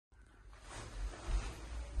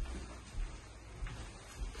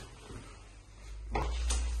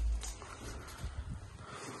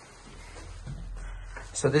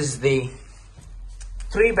So this is the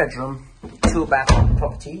 3-bedroom, 2-bath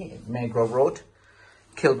property at Maygrove Road,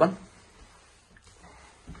 Kilburn.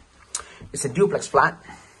 It's a duplex flat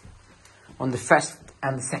on the first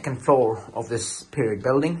and the second floor of this period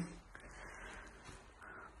building.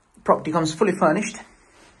 The property comes fully furnished.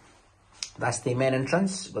 That's the main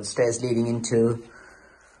entrance, with stairs leading into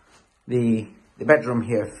the bedroom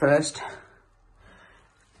here first.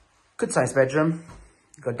 Good sized bedroom.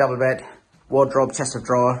 You've got double bed, wardrobe, chest of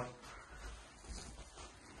drawer,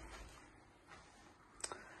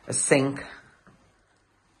 a sink,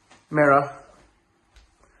 mirror.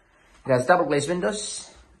 It has double glazed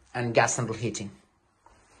windows and gas central heating.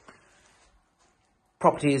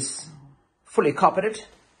 Property is fully carpeted.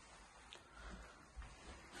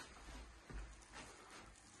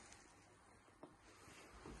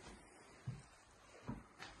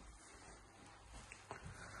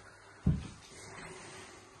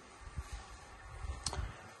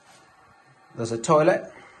 There's a toilet,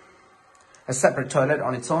 a separate toilet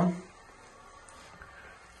on its own.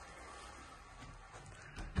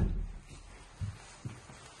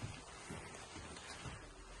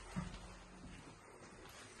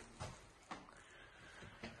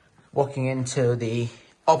 Walking into the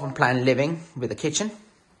open plan living with a kitchen.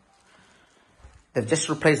 They've just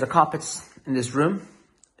replaced the carpets in this room.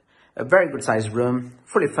 A very good sized room,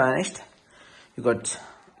 fully furnished. You've got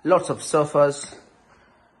lots of sofas,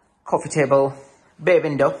 coffee table, bay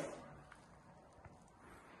window.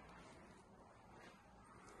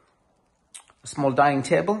 A small dining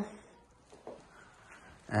table.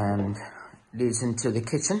 And leads into the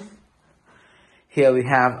kitchen. Here we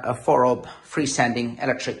have a 4-hob freestanding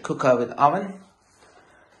electric cooker with oven.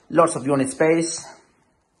 Lots of unit space.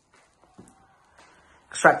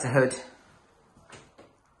 Extractor hood.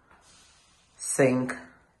 Sink.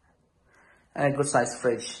 And a good sized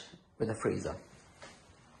fridge with a freezer.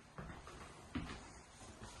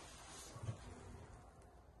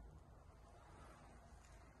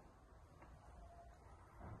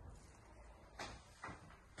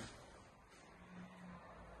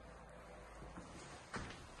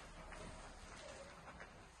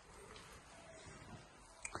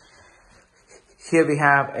 Here we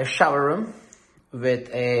have a shower room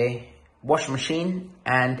with a washing machine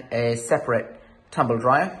and a separate tumble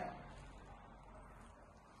dryer.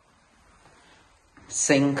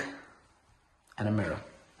 Sink and a mirror.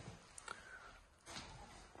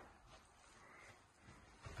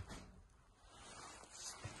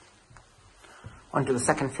 Onto the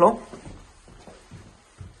second floor.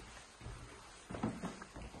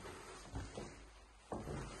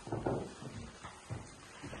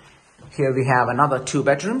 Here we have another 2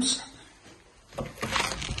 bedrooms.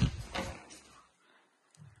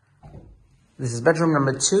 This is bedroom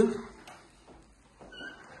number 2.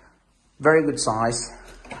 Very good size.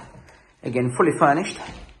 Again, fully furnished.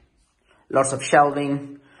 Lots of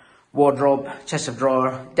shelving, wardrobe, chest of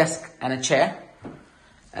drawer, desk and a chair.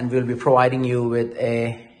 And we'll be providing you with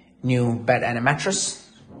a new bed and a mattress.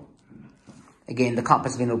 Again, the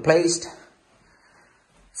carpet's been replaced.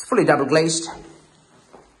 It's fully double glazed.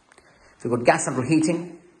 We've got gas central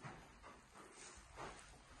heating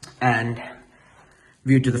and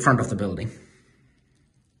view to the front of the building.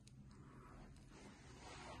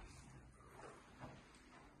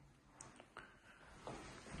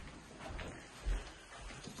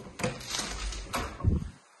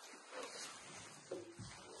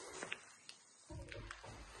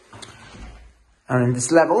 And in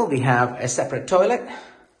this level, we have a separate toilet,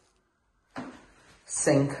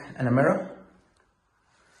 sink and a mirror.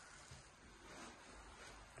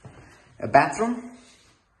 A bathroom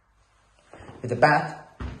with a bath,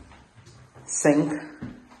 sink,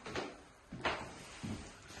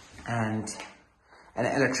 and an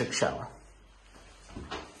electric shower.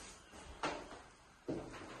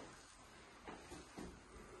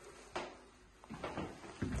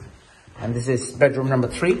 And this is bedroom number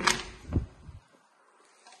 3.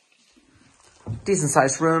 Decent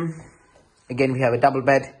sized room. Again, we have a double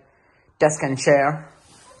bed, desk and chair,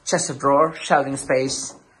 chest of drawer, shelving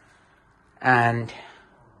space, and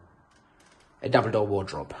a double door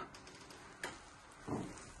wardrobe.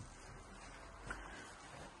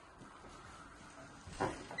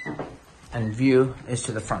 And view is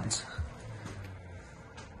to the front.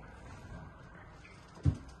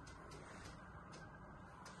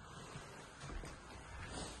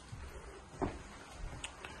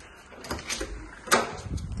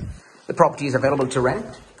 The property is available to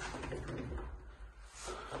rent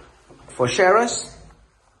for sharers.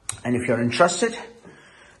 And if you're interested,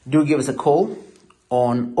 do give us a call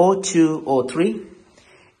on 0203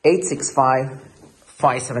 865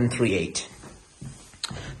 5738.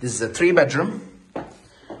 This is a 3-bedroom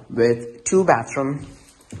with 2-bathroom,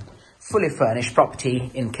 fully furnished property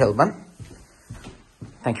in Kilburn.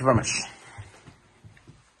 Thank you very much.